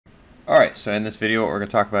Alright, so in this video what we're going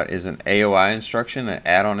to talk about is an AOI instruction, an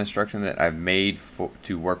add-on instruction that I've made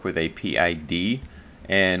to work with a PID.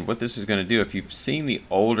 And what this is going to do, if you've seen the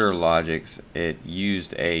older Rslogix, it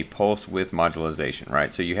used a pulse width modulation,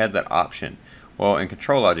 right? So you had that option. Well, in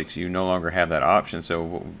ControlLogix you no longer have that option, so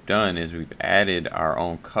what we've done is we've added our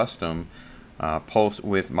own custom pulse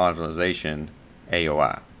width modulation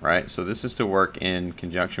AOI, right? So this is to work in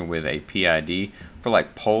conjunction with a PID for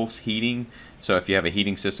like pulse heating. So if you have a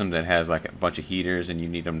heating system that has like a bunch of heaters and you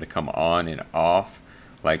need them to come on and off,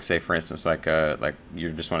 like say for instance like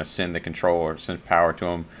you just want to send the control or send power to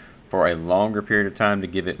them for a longer period of time to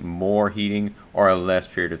give it more heating, or a less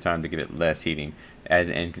period of time to give it less heating,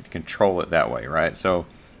 and control it that way, right? So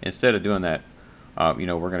instead of doing that, we're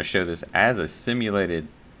going to show this as a simulated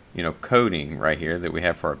coding right here that we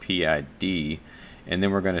have for our PID, and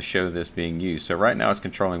then we're going to show this being used. So right now it's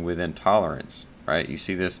controlling within tolerance, right? You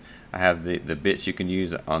see this, I have the bits you can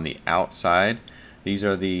use on the outside. These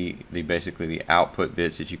are the basically the output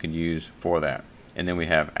bits that you can use for that. And then we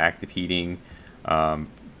have active heating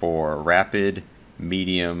for rapid,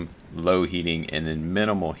 medium, low heating, and then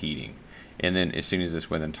minimal heating. And then as soon as it's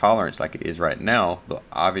within tolerance like it is right now,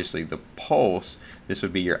 obviously the pulse, this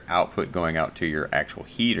would be your output going out to your actual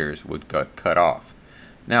heaters, would get cut off.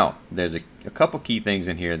 Now there's a couple key things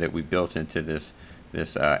in here that we built into this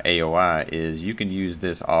AOI. Is you can use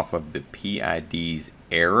this off of the PID's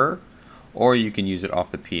error, or you can use it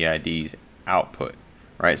off the PID's output,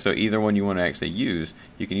 right? So either one you want to actually use,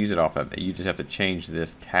 you can use it off of it. You just have to change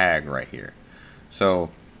this tag right here. So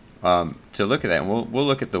to look at that, and we'll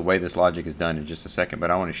look at the way this logic is done in just a second,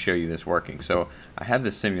 but I want to show you this working. So I have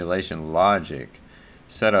the simulation logic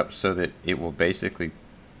set up so that it will basically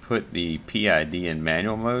put the PID in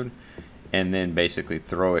manual mode and then basically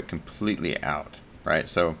throw it completely out, right?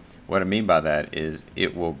 So what I mean by that is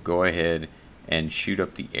it will go ahead and shoot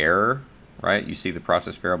up the error, right? You see the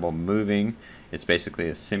process variable moving. It's basically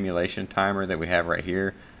a simulation timer that we have right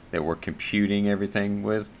here that we're computing everything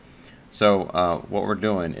with. So what we're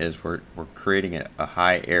doing is we're creating a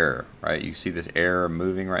high error, right? You see this error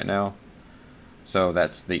moving right now. So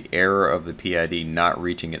that's the error of the PID not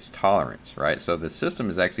reaching its tolerance, right? So the system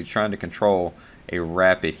is actually trying to control a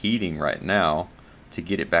rapid heating right now to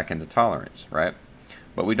get it back into tolerance, right?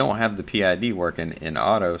 But we don't have the PID working in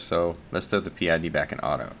auto, so let's throw the PID back in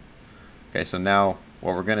auto. Okay, so now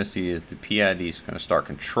what we're going to see is the PID is going to start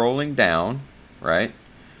controlling down, right?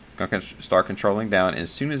 Going to start controlling down, and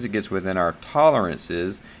as soon as it gets within our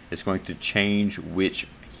tolerances, it's going to change which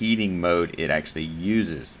heating mode it actually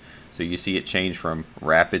uses. So you see it change from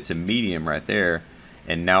rapid to medium right there,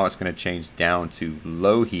 and now it's going to change down to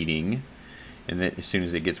low heating, and then as soon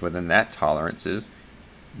as it gets within that tolerances,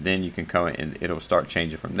 then you can come in and it'll start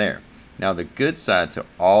changing from there. Now the good side to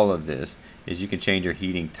all of this is you can change your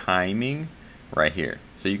heating timing right here.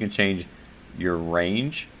 So you can change your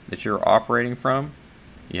range that you're operating from.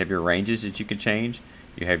 You have your ranges that you can change.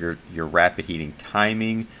 You have your rapid heating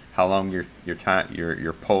timing, how long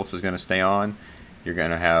your pulse is going to stay on. You're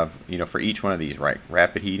going to have, for each one of these, right?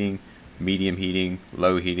 Rapid heating, medium heating,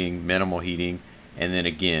 low heating, minimal heating, and then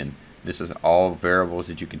again, this is all variables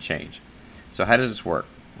that you can change. So how does this work,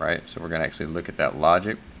 right? So we're going to actually look at that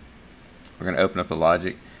logic. We're going to open up the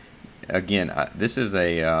logic. Again, this is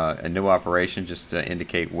a new operation just to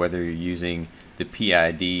indicate whether you're using the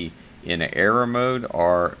PID in an error mode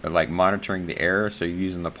or like monitoring the error. So you're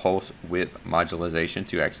using the pulse width modulation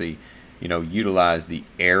to actually utilize the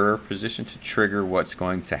error position to trigger what's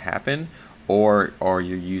going to happen, or you're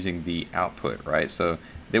using the output, right? So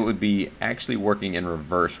they would be actually working in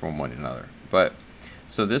reverse from one another. But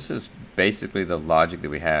so this is basically the logic that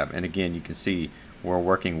we have, and again you can see we're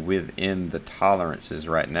working within the tolerances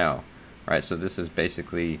right now, right? So this is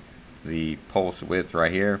basically the pulse width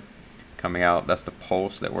right here coming out. That's the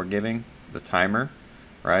pulse that we're giving the timer,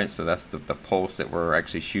 right? So that's the pulse that we're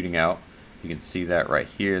actually shooting out. You can see that right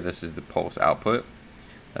here. This is the pulse output.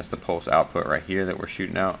 That's the pulse output right here that we're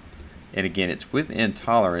shooting out. And again, it's within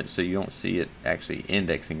tolerance, so you don't see it actually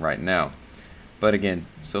indexing right now. But again,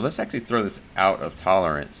 so let's actually throw this out of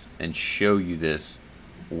tolerance and show you this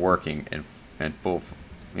working in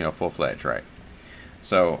full-fledged, right?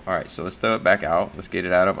 So all right, so let's throw it back out. Let's get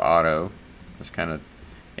it out of auto. Let's kind of,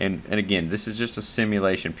 and again, this is just a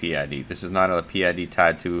simulation PID. This is not a PID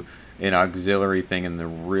tied to an auxiliary thing in the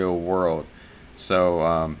real world.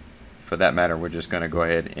 So for that matter, we're just going to go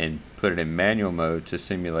ahead and put it in manual mode to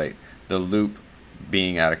simulate the loop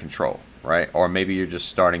being out of control, right? Or maybe you're just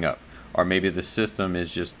starting up, or maybe the system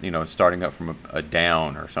is just starting up from a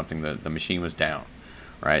down or something. The machine was down,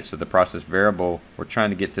 right? So the process variable, we're trying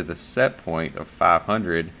to get to the set point of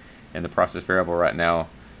 500, and the process variable right now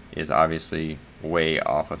is obviously way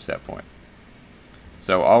off of set point.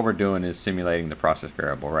 So all we're doing is simulating the process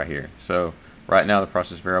variable right here. So right now the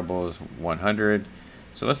process variable is 100.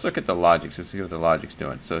 So let's look at the logic. So let's see what the logic's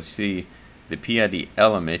doing. So see the PID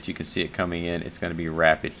element, you can see it coming in. It's going to be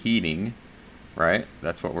rapid heating, right?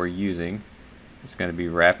 That's what we're using. It's going to be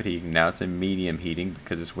rapid heating. Now it's in medium heating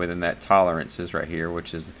because it's within that tolerances right here,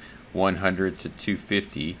 which is 100 to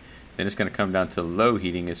 250. Then it's going to come down to low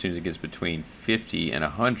heating as soon as it gets between 50 and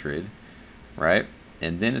 100, right?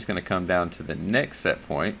 And then it's going to come down to the next set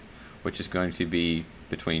point, which is going to be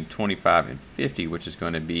between 25 and 50, which is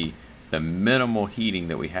going to be the minimal heating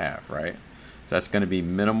that we have, right? So that's going to be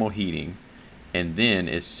minimal heating. And then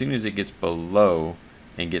as soon as it gets below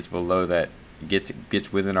and gets below that,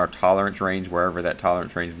 gets within our tolerance range, wherever that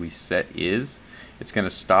tolerance range we set is, it's going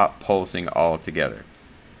to stop pulsing altogether.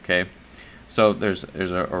 Okay, so there's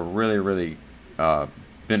a really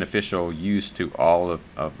beneficial use to all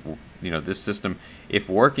of this system. If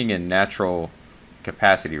working in natural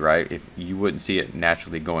capacity, right, if you wouldn't see it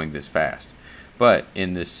naturally going this fast, but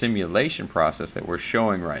in this simulation process that we're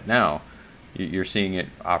showing right now, you're seeing it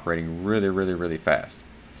operating really fast.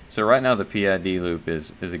 So right now the PID loop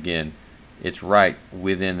is again, it's right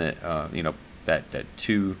within the that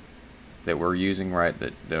 2 that we're using, right,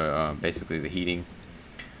 that basically the heating.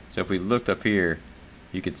 So if we looked up here,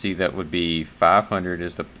 you could see that would be 500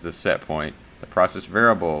 is the set point. The process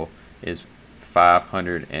variable is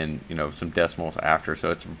 500 and some decimals after,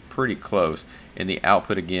 so it's pretty close. And the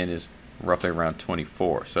output again is roughly around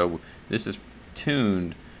 24. So this is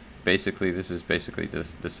tuned. Basically, this is basically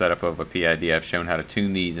the setup of a PID. I've shown how to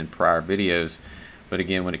tune these in prior videos, but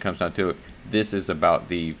again, when it comes down to it, this is about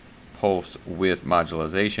the pulse with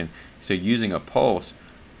modulation. So using a pulse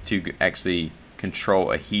to actually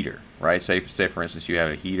control a heater, right? Say for instance you have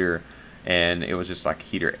a heater and it was just like a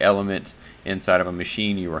heater element inside of a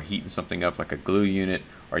machine. You were heating something up like a glue unit,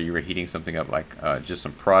 or you were heating something up like just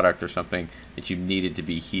some product or something that you needed to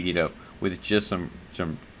be heated up with just some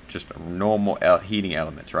normal heating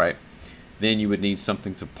elements, right? Then you would need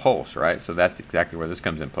something to pulse, right? So that's exactly where this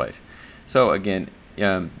comes in place. So again,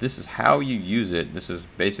 this is how you use it. This is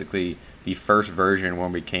basically the first version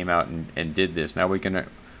when we came out and did this. Now we can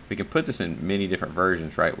put this in many different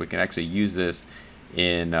versions, right? We can actually use this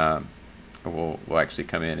in we'll actually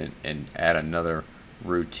come in and add another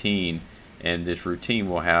routine, and this routine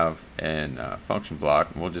will have an function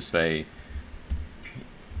block, and we'll just say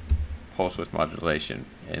pulse with modulation,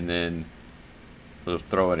 and then we'll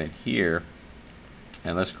throw it in here,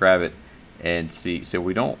 and let's grab it and see. So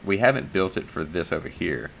we haven't built it for this over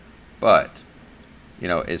here, but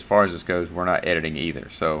as far as this goes, we're not editing either,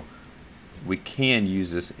 so we can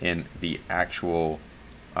use this in the actual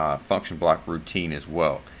function block routine as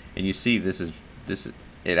well. And you see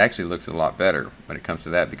it actually looks a lot better when it comes to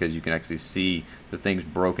that, because you can actually see the things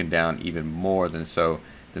broken down even more than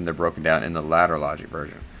they're broken down in the ladder logic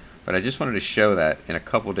version. But I just wanted to show that in a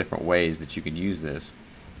couple different ways that you can use this.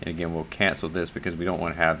 And again, we'll cancel this because we don't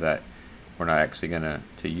want to have that. We're not actually going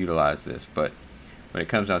to utilize this. But when it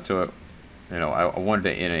comes down to it, I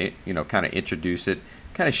wanted to kind of introduce it,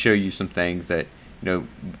 kind of show you some things that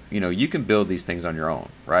you can build these things on your own,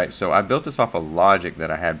 right? So I built this off a logic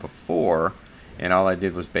that I had before, and all I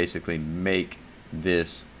did was basically make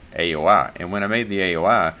this AOI. And when I made the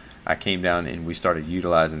AOI, I came down and we started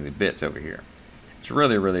utilizing the bits over here. It's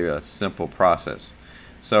really a simple process.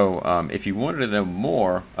 So if you wanted to know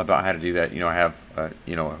more about how to do that, I have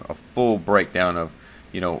a full breakdown of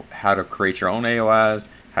how to create your own AOIs,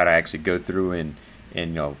 how to actually go through and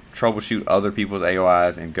troubleshoot other people's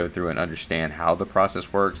AOIs and go through and understand how the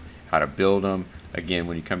process works, how to build them. Again,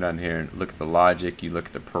 when you come down here and look at the logic, you look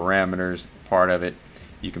at the parameters part of it,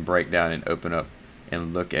 you can break down and open up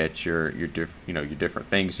and look at your different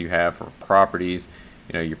things you have for properties,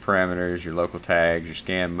 your parameters, your local tags, your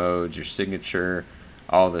scan modes, your signature,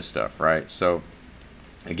 all this stuff, right? So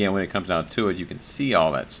again, when it comes down to it, you can see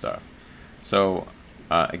all that stuff. So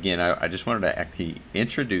again, I just wanted to actually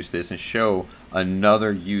introduce this and show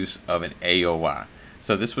another use of an AOI.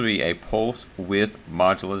 So this would be a pulse with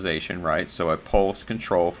modulation, right? So a pulse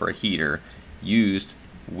control for a heater used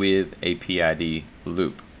with a PID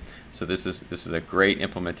loop. So this is a great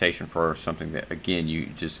implementation for something that, again,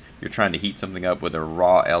 you're trying to heat something up with a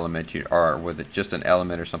raw element, or with just an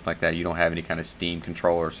element or something like that. You don't have any kind of steam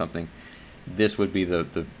control or something. This would be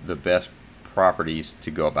the best properties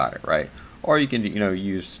to go about it, right? Or you can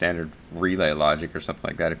use standard relay logic or something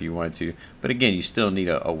like that if you wanted to. But again, you still need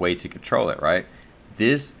a way to control it, right?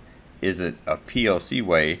 This is a PLC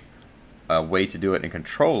way, a way to do it in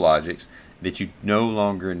control logics, that you no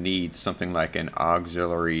longer need something like an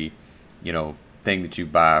auxiliary thing that you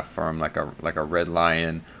buy from like a Red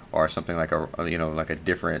Lion or something like a like a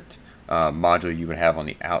different module you would have on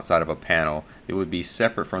the outside of a panel. It would be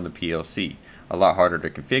separate from the PLC. A lot harder to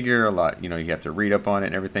configure, a lot, you have to read up on it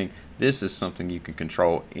and everything. This is something you can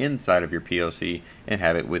control inside of your PLC and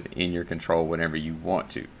have it within your control whenever you want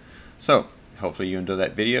to. So hopefully you enjoyed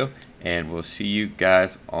that video, and we'll see you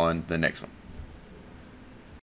guys on the next one.